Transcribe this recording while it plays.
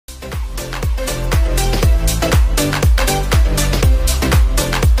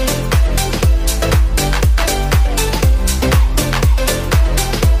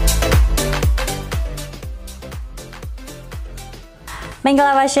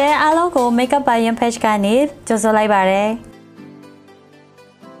Mingala baရှင်အားလုံးကို makeup by Yoon page ကနေကြိုဆိုလိုက်ပါတယ်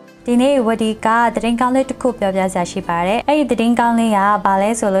ဒီနေ့ဝဒီကသတင်းကောင်းလေးတစ်ခုပြောပြစရာရှိပါတယ်အဲ့ဒီသတင်းကောင်းလေးကဘာလဲ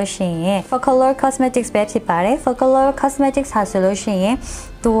ဆိုလို့ရှိရင် FOCALLURE Cosmetics ပဲဖြစ်ပါတယ် FOCALLURE Cosmetics ဟာဆိုလို့ရှိရင်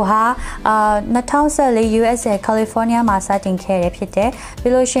သူဟာ2014 USA California မှာစတင်ခဲ့ရဖြစ်တယ်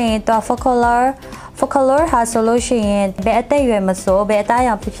ပြီးလို့ရှိရင်သူ FOCALLURE ဟာဆိုလို့ရှိရင်ဘယ်အသက်အရွယ်မဆိုဘယ်အသားအ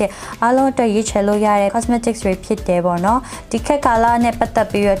ရောင်ဖြစ်ဖြစ်အားလုံးအတွက်ရွေးချယ်လို့ရတဲ့ cosmetics တွေဖြစ်တယ်ပေါ့နော်ဒီခက်ကာလနဲ့ပတ်သက်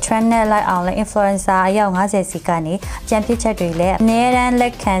ပြီးတော့ trend နဲ့လိုက်အောင်လဲ influencer အယောက်50စီကနေပြန်ဖြစ်ချက်တွေလည်းအနည်းတမ်းလ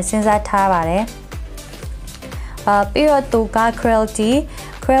က်ခံစဉ်းစားထားပါတယ်ပြီးတော့သူက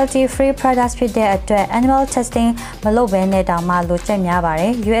cruelty free products ဖြစ်တဲ့အတွက် animal testing မလုပ်ဘဲနဲ့တောင်မှလိုချက်များပါတ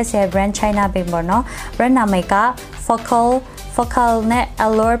ယ် USA brand China ပဲပေါ့နော် brand နာမည်က Focal နဲ့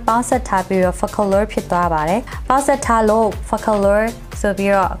allure ပေါင်းစပ်ထားပြီးတော့ FOCALLURE ဖြစ်သွားပါတယ်ပေါင်းစပ်ထားလို့ FOCALLURE ဆို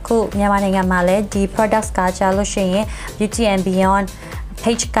ပြီးတော့အခုမြန်မာနိုင်ငံမှာလည်းဒီ products ကကြာလို့ရှိရင် Beauty and Beyond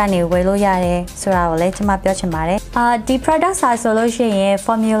page ကနေဝယ်လို့ရတယ်ဆိုတာကိုလည်းကျွန်မပြောချင်ပါတယ်ဒီ products ဟာဆိုလို့ရှိရင်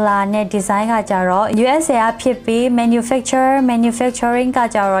formula နဲ့ design ကကြတော့ USA ကဖြစ်ပြီး manufacturing က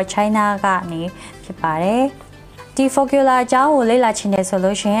ကြတော့ China ကနေဖြစ်ပါတယ်ဒီ FOCALLURE အကြောင်းကိုလေ့လာချင်တယ်ဆို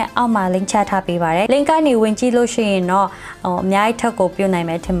လို့ရှိရင်အောက်မှာ link ချထားပေးပါတယ် link ကနေဝင်ကြည့်လို့ရှိရင်တော့အများကြီးထပ်ကိုပြနိုင်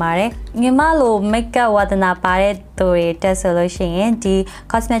မယ်ထင်ပါတယ်ညီမလို makeup ဝါသနာပါတဲ့သူတွေတက်ဆိုလို့ရှိရင်ဒီ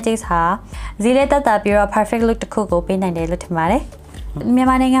cosmetics ဟာဈေးလေးတက်တာပြီးတော့ perfect look တစ်ခုကိုပေးနိုင်တယ်လို့ထင်ပါတယ်မြန်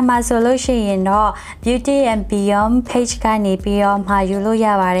မာနိုင်ငံမှာဆိုလို့ရှိရင်တော့ Beauty and Beyond page ကနေပြီးတော့မှာယူလို့ရ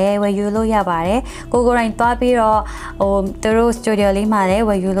ပါတယ်ဝယ်ယူလို့ရပါတယ်ကိုကိုယ်တိုင်သွားပြီးတော့သူတို့ studio လေးမှာလည်းဝ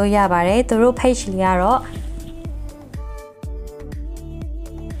ယ်ယူလို့ရပါတယ်သူတို့ page လေးကတော့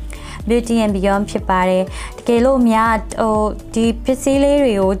Beauty and Beyond ဖြစ်ပါတယ်တကယ်လို့များဒီပစ္စည်းလေး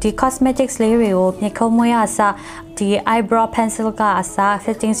တွေကိုဒီ cosmetics လေးတွေကိုမြခုံးမွေးအစားဒီ eyebrow pencil ကအစား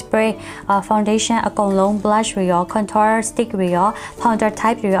setting spray foundation အကုန်လုံး blush တွေရော contour stick တွေရော powder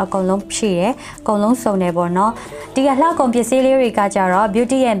type တွေရောအကုန်လုံးဖြည့်တယ်အကုန်လုံးစုံတယ်ပေါ့နော်ဒီအလှကုန်ပစ္စည်းလေးတွေကကြတော့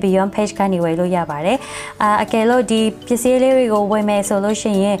Beauty and Beyond page ကနေဝယ်လို့ရပါတယ်အကယ်လို့ဒီပစ္စည်းလေးတွေကိုဝယ်မယ်ဆိုလို့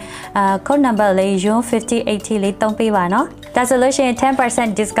ရှိရင်code number လေး Yoon 5080လေးတုံးပေးပါနော်ဒါဆိုလို့ရှိရင်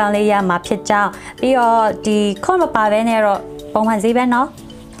 10% discount လေးရမှာဖြစ်ကြောင်းပြီးတော့ဒီ code မပါဘဲနဲ့တော့ပုံမှန်ဈေးပဲနော်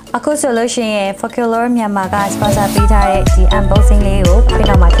အခုဆိုလို့ရှိရင် FOCALLURE မြန်မာက sponsor ပေးထားတဲ့ဒီ unboxing လေးကိုဖွင့်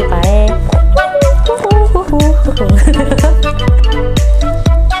တော့မှာဖြစ်ပါတယ်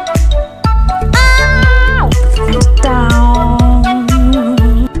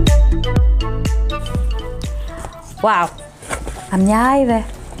Wow အများကြီးပဲ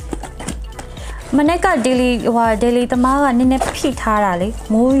မနေ့က daily တမားကနည်းနည်းဖိထားတာလေ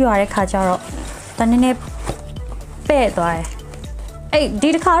မိုးရွာတဲ့ခါကျတော့တနည်းနည်းပဲ့သွားတယ်အဲ့ဒီ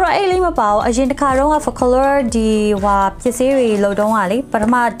တစ်ခါတော့အဲ့လေးမပါဘူးအရင်တစ်ခါတော့က FOCALLURE ဒီပစ္စည်းတွေလောတုံးကလေပထ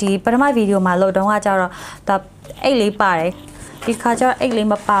မဗီဒီယိုမှာလောတုံးကကျတော့ဒါအဲ့လေးပါတယ်ဒီခါကျတော့အဲ့လေး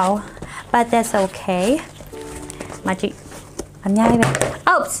မပါဘူး but that's okay မကြည့်အများကြီးပဲ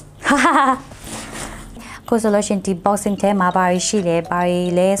oops ကိုဆိုလို့ရှင်ဒီ boxing ထဲမှာဘာရှိ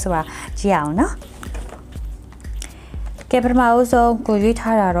လဲဆိုတာကြည့်အောင်နော်ကဲပထမဆုံးကိုရွေး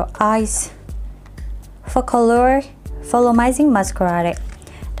ထားတာတော့ eyes FOCALLURE volumizing mascara တဲ့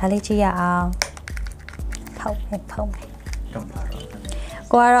ဒါလေးကြည့်ရအောင်ဖောက်မယ်ကို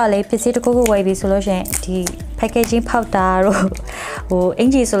ကတော့လေပစ္စည်းတစ်ခုခုဝယ်ပြီးဆိုလို့ရှင်ဒီ packaging ဖောက်တာတို့အင်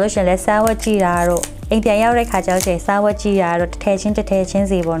ဂျီဆိုလို့ရှင်လဲစားဝတ်ကြည့်တာတို့အိမ်ပြန်ရောက်တဲ့ခါကျတော့စားဝတ်ကြည့်တာတော့တစ်ထည်ချင်း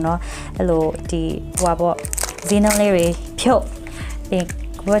စီပေါ့နော်အဲ့လိုဒီပေါ့ဇီနိုလေးတွေဖြုတ်ပြီး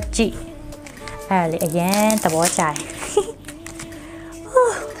ဝတ်ကြည့်အဲ့လေအရင်သဘောကျတယ်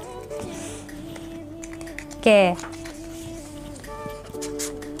ကဲ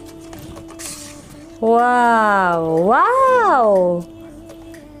wow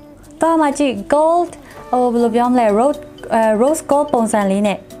တော့မကြည့် gold ဘယ်လိုပြောမလဲ rose gold ပုံစံလေး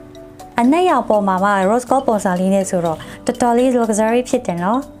နဲ့အနက်ရောင်ပေါ်မှာ rose gold ပုံစံလေးနဲ့ဆိုတော့တော်တော်လေး luxury ဖြစ်တယ်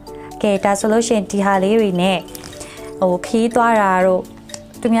နော်ကဲဒါဆိုလို့ရှိရင်ဒီဟာလေးတွေနဲ့ခီးသွားတာတို့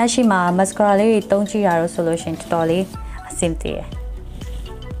သူများရှိမှာ mascara လေးတွေတုံးကြည့်တာတို့ဆိုလို့ရှိရင်တော်တော်လေးအဆင်ပြေတယ်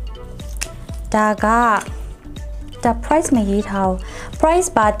ဒါကprice မရေးထားဘူး price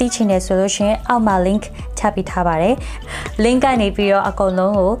ပါသိချင်တယ်ဆိုလို့ရှိရင်အောက်မှာ link ချပေးထားပါတယ် link ကနေပြီးတော့အကုန်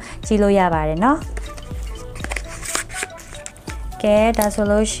လုံးကိုကြည့်လို့ရပါတယ်เนาะကဲဒါဆို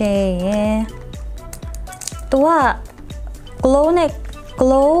လို့ရှိရင်သူက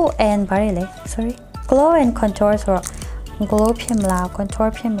glow and ဘာလဲ sorry glow and contour ဆိုတော့ glow ဖြစ်မလား contour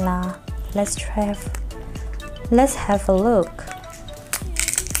ဖြစ်မလား let's have a look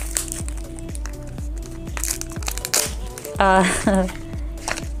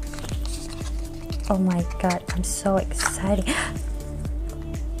oh my god I'm so excited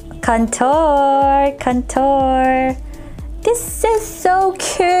contour This is so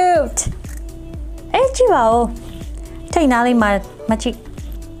cute. 哎，ကြည့်ပါဦး။ထိတ်နားလေးမှာမကြည့်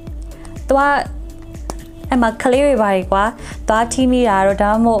။သူကအမကလေးတွေပါကွာ။သွားထီးမိတာတော့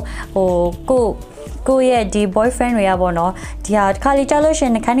ဒါမှမဟုတ်ကိုရဲ့ဒီ boyfriend တွေကပေါ့နော်ဒီဟာခါလီတက်လို့ရှ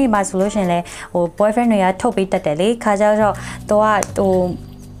င်ခန်းနေမှာဆိုလို့ရှင်လဲboyfriend တွေကထုတ်ပေးတတ်တယ်လေခါကြတော့သူက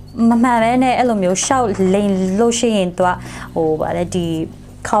မမှန်ပဲနဲ့အဲ့လိုမျိုးရှောက်လိန်လို့ရှိရင်သူကဗါလဲဒီ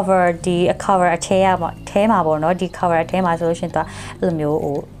cover အထဲမှာပေါ့နော်ဒီ cover အထဲမှာဆိုလို့ရှင်သူကအဲ့လိုမျိုး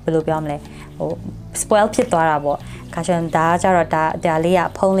ဘယ်လိုပြောမလဲspoil ဖြစ်သွားတာပေါ့ခါကျရင်ဒါကြတော့ဒါလေးက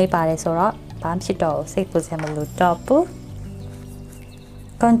ဖုံးလေးပါတယ်ဆိုတော့ဘာမှဖြစ်တော့စိတ်ပူစရာမလိုတော့ဘူး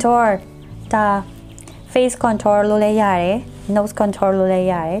contour ဒါ face contour လို့လည်းရတယ် nose contour လို့လည်း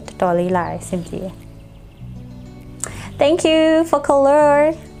ရတယ်တော်တော်လေးလာတယ် simple Thank you for color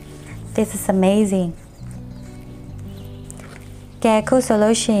This is amazing ကဲခုဆို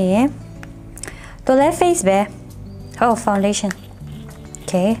လို့ရှိရင်တော်လည်း face ပဲ foundation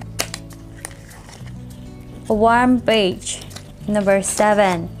Okay Warm beige number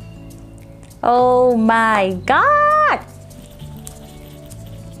 7 Oh my god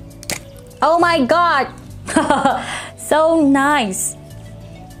Oh my god So nice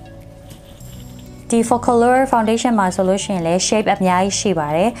ဒီ FOCALLURE foundation မှာဆိုလို့ရှိရင်လည်း shape အများကြီးရှိပါ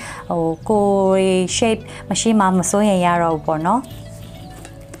တယ်ကိုယ် shape မရှိမှမစိုးရင်ရတော့ဘူးပေါ့နော်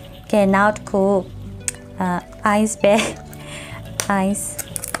ကဲနောက်တစ်ခု eyes ပဲ eyes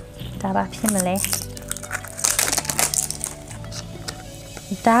ဒါပါဖြစ်မလဲ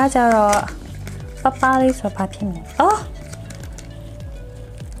ဒါကြတော့ပပလေးဆိုပါဖြစ်မလဲ Oh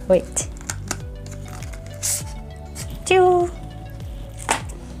wait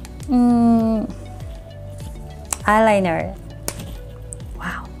Eyeliner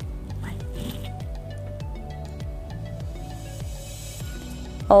Wow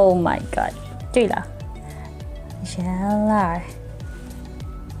Oh my god တွေ့လားရလာ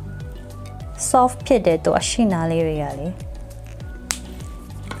soft ဖြစ်တဲ့သူအရှိနာလေးတွေကလေ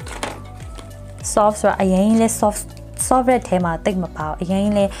soft ဆိုတာအရင်လေး soft တဲ့ထဲမှာတိတ်မပါဘူးအရင်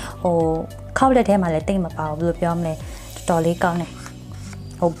လေးခောက်တဲ့ထဲမှာလည်းတိတ်မပါဘူးဘယ်လိုပြောမလဲတော်တော်လေးကောင်းတယ်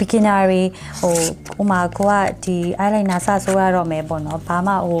beginner ဥမာကိုကဒီ eyeliner စဆိုးရတော့မယ်ပေါ့နော်ဘာ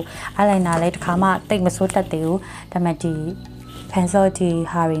မှeyeliner လည်းတစ်ခါမှတိတ်မဆိုးတတ်သေးဘူးဒါပေမဲ့ဒီ pencil ဒီ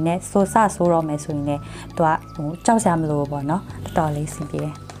ဟာတွေနဲ့ဆိုးတော့မယ်ဆိုရင်လည်းသူကကြောက်စရာမလိုဘူးပေါ့နော်တော်တော်လေးစင်ပြေ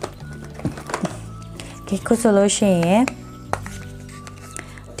ကဲခုဆိုလို့ရှိရင်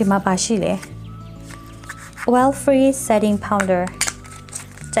ဒီမှာပါရှိလေ oil free setting powder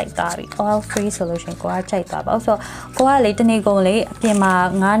ကြိုက်သွားပြီ oil free solution ကိုကကြိုက်သွားပါဆိုတော့ကိုကလေတနေ့ကုန်လေအပြင်မှာ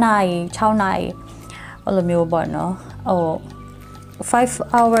9နာရီ6နာရီအဲ့လိုမျိုးပေါ့နော်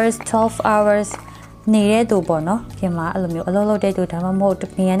5 hours 12 hours နေတဲ့သူပေါ့နော်ပြင်မှာအဲ့လိုမျိုးအလုပ်လုပ်တဲ့သူဒါမှမဟုတ်တ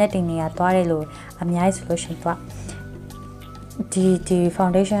နေရာနဲ့တနေရာသွားတယ်လို့အများကြီး solution ကဒီ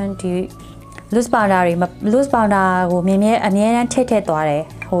foundation ဒီ loose powder တွေ loose powder ကိုအမြဲတမ်းထည့်သွားတယ်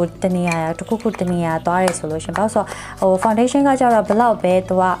တနေရာတစ်ခုတနေရာသွားတယ်ဆိုလို့ရှင်ဘာလို့ဆိုတော့foundation ကကြတော့ဘလောက်ပဲ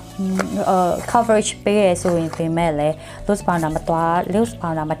သူကcoverage ပေးရဆိုရင်ပြင်မဲ့လေ loose powder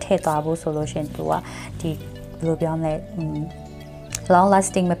မထည့်သွားဘူးဆိုလို့ရှင်သူကဒီဘယ်လိုပြောမလဲlong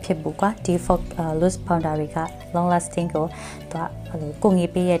lasting မဖြစ်ဘူးကွာဒီ loose powder တွေက long lasting ကိုသူကကို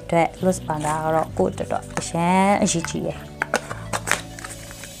ငေးပေးရတဲ့ loose powder ကတော့ကိုတော်အရန်အရေးကြီးတယ်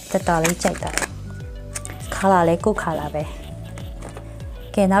တော်လေးကြိုက်တာ color လေးကို color ပဲ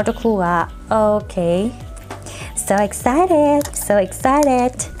ကဲနောက်တစ်ခုက okay so excited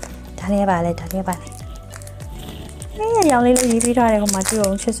ဒါလေးပါလေရောင်လေးရေးပြီးထားတယ်ဟိုမှာကြည့်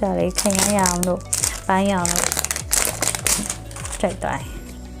အောင်ချစ်စရာလေးခင်ရအောင်လို့ပိုင်းရအောင်လို့ကြိုက်သွား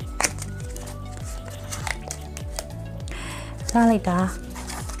ထားလိုက်တာ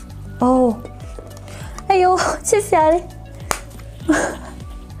哎呦ချစ်စရာလေး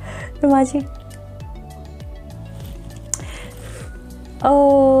ဒီမှာကြည့်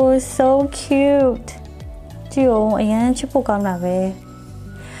Oh, so cute. ကြည့်အောင်အရင်ချစ်ဖို့ကောင်းတာပဲ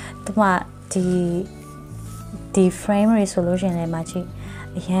ဒီမှာဒီ frame resolution လေးမှာကြည့်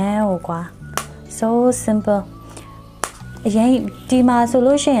အရင်ကွာ so simple အရင်ဒီမှာဆို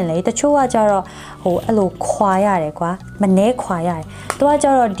လို့ရှိရင်လေတချို့ကကြတော့အဲ့လိုခွာရတယ်ကွာမနှဲခွာရတယ်သူကကြ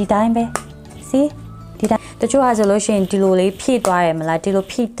တော့ဒီတိုင်းပဲ see ဒီတိုင်းတချို့ကဆိုလို့ရှိရင်ဒီလိုလေးဖြည့်သွားတယ်မလားဒီလို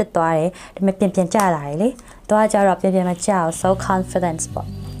ဖြည့်တက်သွားတယ်ဒါပေမဲ့ပြန်ကျလာတယ်လေတော့ကြတော့ပြန်မကြောက် so confidence ပေါ့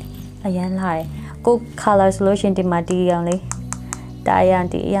အရင်လာတယ်ကို color solution ဒီမှာဒီအောင်လေးဒါရန်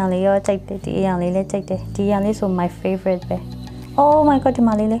ဒီအရင်လေးရောကြိုက်တယ်ဒီအရင်လေးလည်းကြိုက်တယ်ဒီအရင်လေးဆို my favorite ပဲ oh my god ဒီ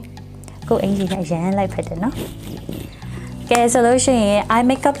မှာလေးလေကိုအင်ဂျီနဲ့အရင်လိုက်ဖက်တယ်နော်ကဲဆိုလို့ရှိရင် eye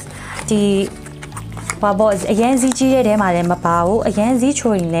makeup ဒီဘာဘောအရင်စီးကြီးတဲ့ထဲမှာလည်းမပါဘူးအရင်စီး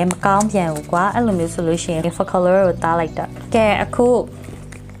ချိုရင်လည်းမကောင်းပြန်ဘူးကွာအဲ့လိုမျိုးဆိုလို့ရှိရင် FOCALLURE ကိုတားလိုက်တာ kè aku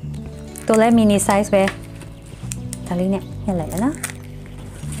tôi lấy mini size về thằng này như vậy đó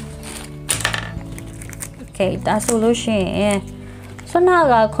ok đã solution so now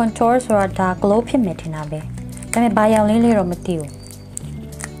là contour rồi đã glow phim mệt thế nào vậy tại vì bây giờ lấy rồi mà tiêu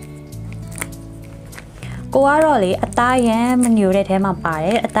cô á rồi à ta em mình nhiều để mà bài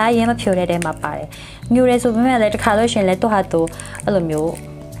à ta em mà phiêu để mà bài nhiều để số mấy lại khai solution lại tôi hạt tôi ở làm nhiều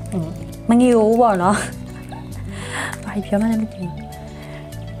mình nhiều quá nó bài phiêu mà làm gì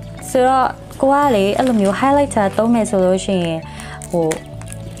so cô á lấy ở làm nhiều highlighter tôi mấy solution hồ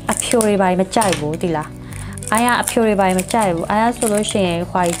à phiêu để bài mà chạy bộ đi là ai à phiêu để bài mà chạy bộ ai à solution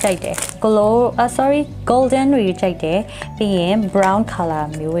khoai chạy đấy glow sorry golden really chạy đấy bây brown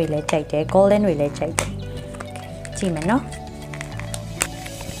color nhiều really chạy đấy golden really chạy đấy chỉ mà nó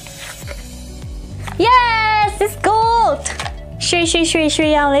yes it's gold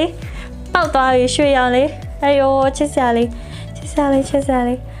suy ao đi bao to đi suy ao đi ayo chết xa đi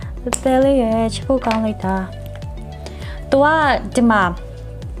thế đi chứ không còn người ta tôi thì mà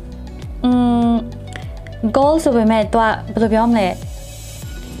gold rồi mẹ tôi bây giờ này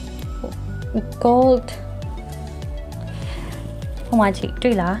gold không ai chỉ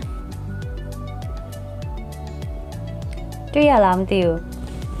truy lá truy à làm điều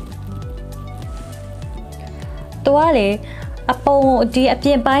tôi lấy apple đi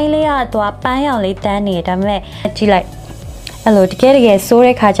apple bay lấy à tôi bay ao lấy tên này đam mẹ chỉ lại alo cái số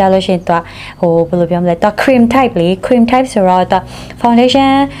đấy khá là xin tôi hồ bây giờ lại tôi cream type rồi tôi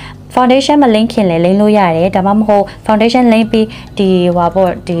foundation mà lên kia lên lôi ra đấy đam mắm hồ foundation lên bị đi vào bộ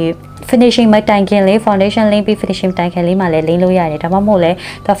đi finishing mà tan kia lấy foundation lên bị finishing tan kia lấy mà lên lôi ra đấy đam mắm hồ lấy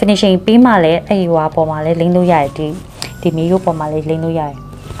tôi finishing bị mà lấy ai vào bộ mà lên lôi ra đi thì mình dùng mà lên lôi ra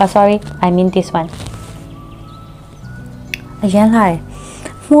sorry I mean this one again lại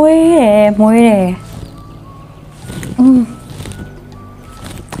mùi này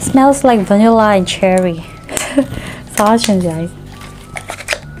smells like vanilla and cherry sao chân vậy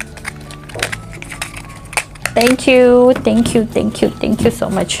thank you so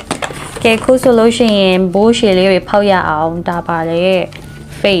much cái cool solution bố sẽ lấy bao giờ áo đã bà lấy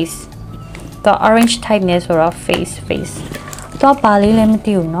face the orange type này rồi face tôi bà lấy lên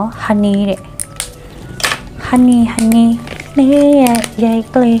tiêu nó honey đấy honey nè dây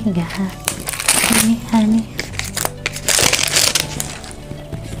lên gà honey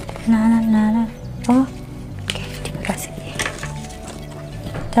na ok thì bà sẽ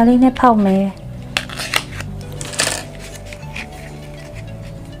ta lấy nè泡mè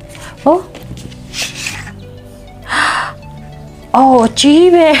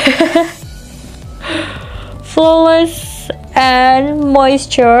gee flawless and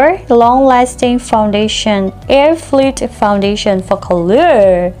moisture long lasting foundation air fluid foundation for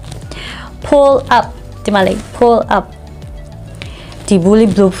color pull up thì mà lấy pull up thì buli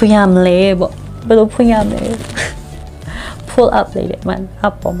blue phuyam lấy pull up lấy đấy man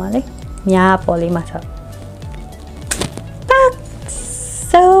up bỏ mà lấy nhà bỏ lấy mà sao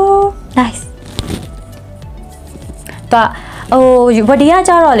so nice ta vậy đi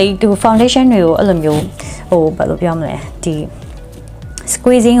cho rồi lấy từ foundation nhiều ở làm nhiều bắt đầu làm này thì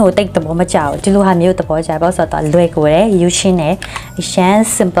squeezing take tập mà chào chỉ lúc ham nhiều tập chào bao giờ ta lười của đấy yêu xin này sáng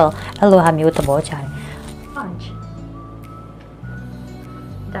simple ở lúc ham nhiều tập chào sponge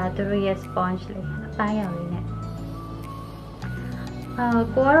ta tôi lấy sponge lấy tay vào lấy này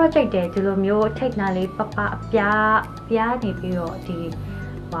cô rồi chạy để chỉ lúc nhiều take nào lấy papa bia này bây giờ thì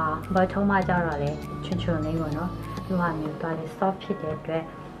wow bao thâu mà cho rồi lấy chun này nó lúc ham nhiều ta lấy soft hết đấy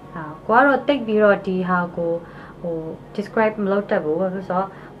cô rồi take bây giờ thì ha cô describe မလုပ်တတ်ဘူးဆိုတော့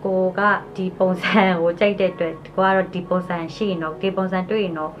ကိုကဒီပုံစံကိုကြိုက်တဲ့အတွက်ကိုကတော့ဒီပုံစံရှိရင်တော့ဒီပုံစံတွေ့ရ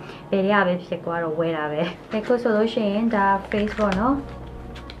င်တော့ဘယ်ရပဲဖြစ်ကိုကတော့ဝယ်တာပဲအခုဆိုလို့ရှိရင်ဒါ face ပေါ့နော်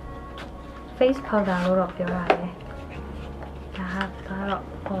face powder လို့တော့ပြောရတယ်ဒါကတော့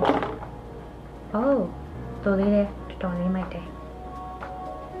တော်လေးလေးတော်လေးမိုက်တယ်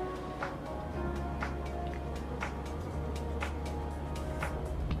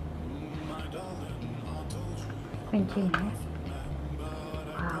Thank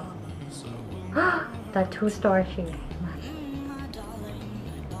wow the 2 store ရှိတယ်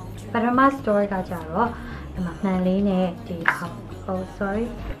ပထမ store ကကြတော့ဒီမှာနှံလေးနဲ့ဒီsorry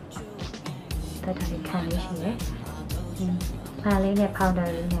ဒါလေးခံလေးရှိတယ်နှံလေးနဲ့ powder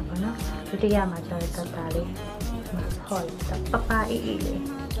လေးနဲ့ပေါ့နော်ဒုတိယမှာကျတော့တာလေးဟောပပအေးလေး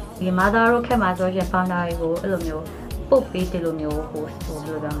ဒီမှာတော့ခက်မှာဆိုရင် powder ကိုအဲ့လိုမျိုးပုတ်ပေးတယ်လို့မျိုးဟို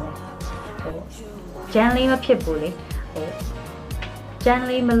လိုပြောမယ်gently မဖြစ်ဘူးလေ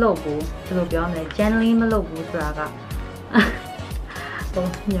gently မလုပ်ဘူးဘယ်လိုပြောမလဲ gently မလုပ်ဘူးဆိုတာက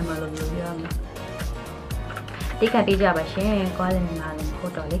မြန်မာလိုပြောရမယ် တိတ်ခတ်ပေးကြပါရှင်ကွာလည်းနေမှာလည်းဟု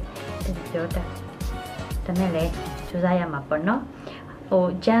တ်တော့လေပြောတတ်ဒါနဲ့လေစူးစမ်းရမှာပေါ့နော်ဟို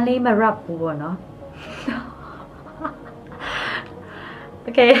ဂျန်လေးမရပ်ဘူးပေါ့နော်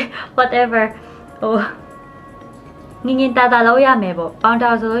Okay whatever ဟိုငင်းငင်းတာတာလောက်ရမယ်ပေါ့ပေါင်တာ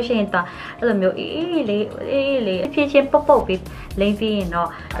ဆိုလို့ရှိရင်တော့အဲ့လိုမျိုးအေးလေးဖြည်းချင်းပုတ်ပြီးလိမ့်ပြီးရင်တော့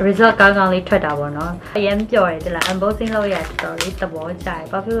result ကောင်းကောင်းလေးထွက်တာပေါ့နော်အရင်ပြောရတယ်တလား unboxing လုပ်ရတော့လေးသဘောကျတယ်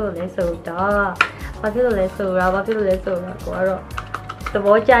ဘာဖြစ်လို့လဲဆိုတော့ကိုကတော့သ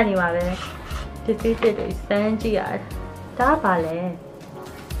ဘောကျနေပါပဲဒီစီးစစ်တွေစမ်းကြည့်ရတယ်ဒါပါလဲ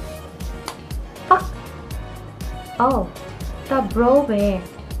Oh the bro ပဲ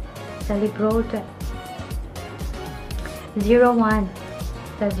Sally bro တဲ့01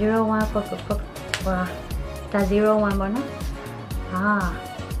 the 01 for wow the 01 ပေါ့နော်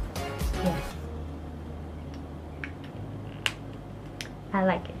yes I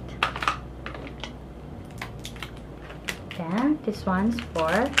like it yeah this one's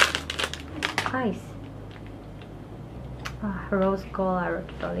for ice rose gold အရ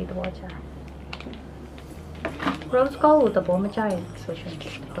တော်လေးတော့ချာRose gold တဘောမကြရဆိုရှင်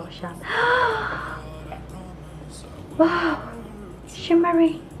တော့ရှာ Wow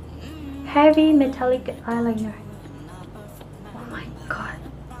shimmery heavy metallic eyeliner Oh my god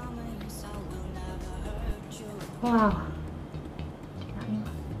Wow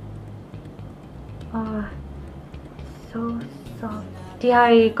so soft ဒီဟာ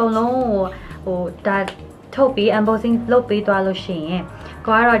တွေအကုန်လုံးဟိုဒါထုတ်ပြီး unboxing လုပ်ပေးသွားလို့ရှိရင်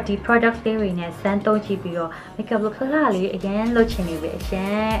ကိုကတော့ဒီ product လေးတွေနဲ့စမ်းသုံးကြည့်ပြီးတော့ makeup look ခလာလေးအရင်လုပ်ချင်နေပြီအရ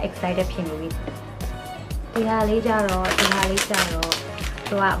င် excited ဖြစ်နေပြီဒီဟာလေးကြတော့သူက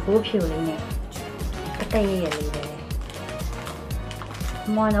ဘိုးဖြူလေးနဲ့အတက်ရလေးပဲ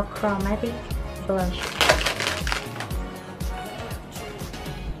monochromatic blush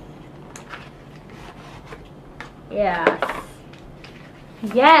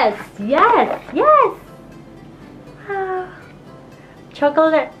yes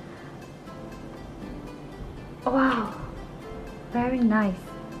chocolate wow very nice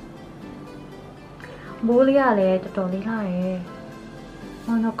ဘိုးလေးကလည်းတော်တော်လေးလာတယ်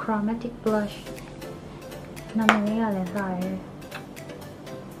monochromatic blush နာမည်လေးကလည်းစားတယ်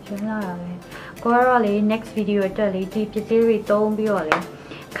ကျွမ်းလာတာပဲကိုကတော့လေ next video အတွက်လေဒီပစ္စည်းတွေသုံးပြီးတော့လေ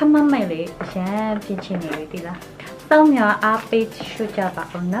ခမတ်မဲ့လေအရန်ပြင်ချင်နေပြီဒီလားစောင်းများအားပေးရှုကြပါ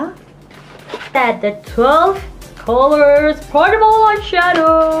အောင်နော် that the 12 colors portable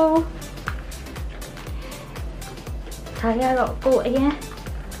eyeshadow ဒါရတော့ကိုအရင်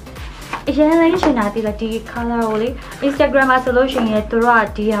လေးရှင်တာဒီလားဒီ color ကိုလေ Instagram မှာဆိုလို့ရှိရင်သူတို့က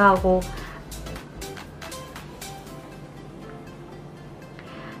ဒီဟာကို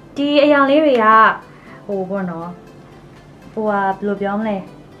ဒီအရာလေးတွေကဟိုပေါ့နော်ဟိုဟာဘယ်လိုပြောမလဲ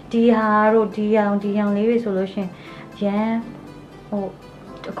ဒီဟာတို့ဒီရောင်လေးတွေဆိုလို့ရှိရင်ရန်ဟို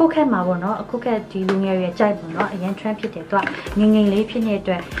အခုခက်မှာပေါ့နော်အခုခက်ဒီလူငယ်တွေကြိုက်ပေါ့နော်အရင် trend ဖြစ်တယ်သူကငငယ်လေးဖြစ်နေတဲ့အ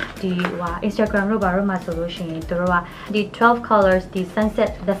တွက်ဒီဟို Instagram တို့ဘာလို့မှဆိုလို့ရှိရင်သူတို့ကဒီ 12 colors ဒီ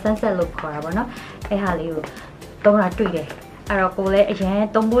the sunset လို့ခေါ်တာပေါ့နော်အဲ့ဟာလေးကိုသုံးတာတွေ့တယ်အဲ့တော့ကိုလည်းအရင်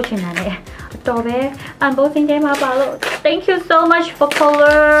သုံးဖို့ချင်တာနဲ့တော်ပဲ unboxing ထဲမှာပါလို့ thank you so much for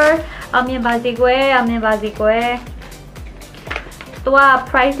color အမြင်ပါစီကွယ်ตัว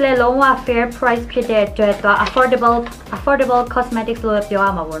price လဲလုံးဝ fair price ဖြစ်တဲ့အတွက်ตัว affordable cosmetics လို့ပြောရ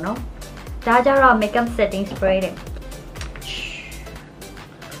မှာပေါ့နော်ဒါကြတော့ makeup setting spray တဲ့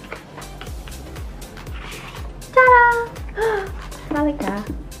တာဒါနားလိုက်တာ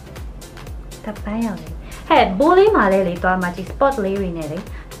တပန်းရောင်လေးဟဲ့ဘိုးလေးမှာလဲလေตัวမှာကြီး spot လေးတွေနဲ့လေ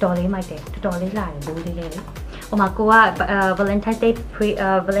တော်လေးမိုက်တယ်တော်လေးလာတယ်ဘိုးလေးလေးလေဟိုမှာကိုက Valentine's Day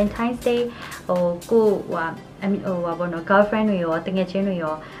ဟိုကိုဟိုဘောနော် girlfriend တွေရောတကယ်ချင်းတွေ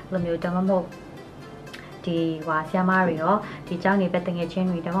ရောဘယ်လိုမျိုးဒါမှမဟုတ်ဒီဟိုဆရာမတွေရောဒီเจ้าနေပဲတကယ်ချင်း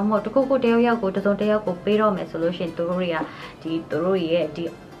တွေဒါမှမဟုတ်တခုခုတယောက်ကိုတစုံတယောက်ကိုပေးတော့မယ်ဆိုလို့ရှင်သူတို့ရဲ့ဒီ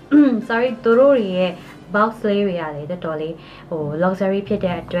sorry သူတို့ရဲ့ box လေးတွေရတယ်တော်တော်လေးဟို luxury ဖြစ်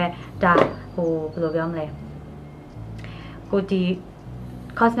တဲ့အတွက်ဒါဟိုဘယ်လိုပြောမလဲကိုဒီ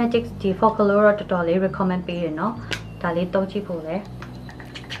cosmetics ဒီ FOCALLURE တော်တော်လေး recommend ပေးရနော်ဒါလေးသုံးကြည့်ဖို့လဲ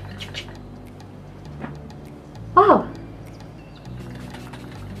Wow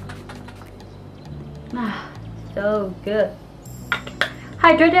so good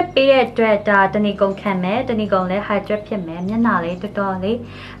hydrated ပေးတဲ့အတွက်ဒါတနည်းကုန်ခံမယ်တနည်းကုန်လဲ hydrate ဖြစ်မယ်မျက်နှာလေးတော်တော်လေး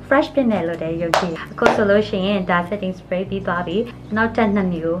fresh ဖြစ်နေလို့လည်းယုံကြည်အခုဆိုလို့ရှိရင်ဒါ setting spray ပြီးသွားပြီနောက်ထပ်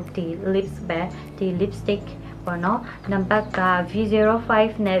2မျိုးဒီ lips ပဲဒီ lipstick ပေါ့နော်နံပါတ်က V05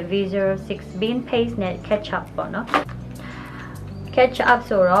 နဲ့ V06 bean paste နဲ့ ketchup ပေါ့နော် ketchup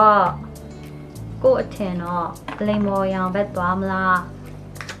ဆိုတော့ကိုအထင်တော့လိမ်မော်ရောင်ဘက်သွားမလား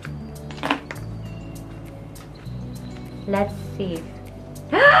Let's see.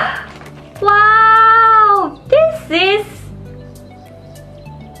 Wow, this is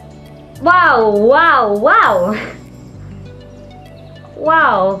wow.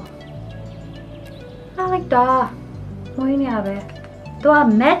 I like that. What do you have? Do I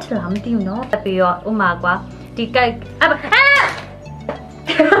match them? Do you know? Oh my god. The guy.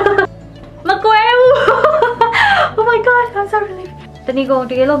 Oh my god, I'm so relieved. The Nigo,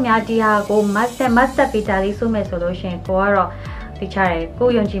 the yellow Miadia go must be Dali Sume solution. Go the cherry. Go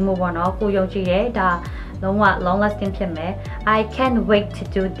Yonji move on. Go Yonji. Da long lasting pime. I can't wait to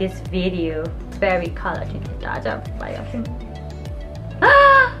do this video. Very colored in the data.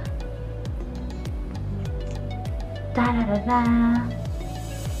 Da da da da.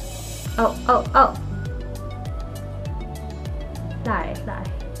 Oh. Sorry.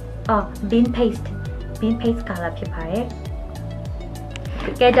 Oh, bean paste color ဖြစ်ပါတယ်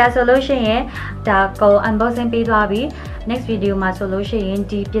။ကဲဒါဆိုလို့ရှိရင်ဒါကို unboxing ပေးသွားပြီ next video မှာဆိုလို့ရှိရင်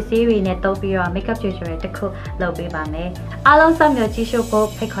ဒီပစ္စည်းတွေနဲ့တုပ်ပြီးတော့ makeup tutorial တစ်ခုလုပ်ပေးပါမယ်။အားလုံးစောင့်မျှော်ကြည့်ရှုဖို့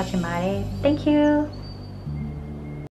ဖိတ်ခေါ်ချင်ပါတယ်။ Thank you